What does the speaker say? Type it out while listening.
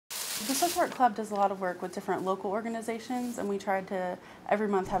The Social Work Club does a lot of work with different local organizations, and we try to every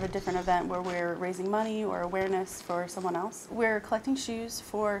month have a different event where we're raising money or awareness for someone else. We're collecting shoes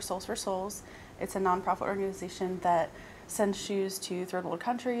for Souls for Souls. It's a nonprofit organization that sends shoes to third world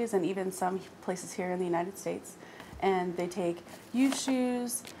countries and even some places here in the United States. And they take used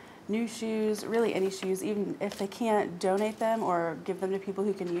shoes, new shoes, really any shoes. Even if they can't donate them or give them to people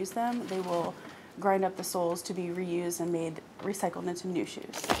who can use them, they will grind up the soles to be reused and made recycled into new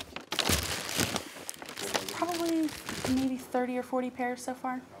shoes. Probably maybe 30 or 40 pairs so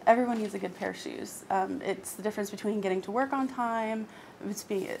far. Everyone needs a good pair of shoes. It's the difference between getting to work on time.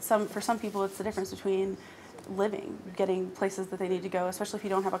 For some people, it's the difference between living, getting places that they need to go, especially if you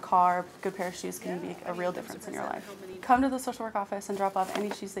don't have a car. A good pair of shoes can make a real difference in your life. Come to the social work office and drop off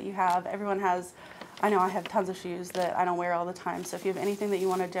any shoes that you have. Everyone has, I know I have tons of shoes that I don't wear all the time, so if you have anything that you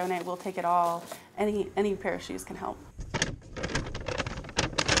want to donate, we'll take it all. Any pair of shoes can help.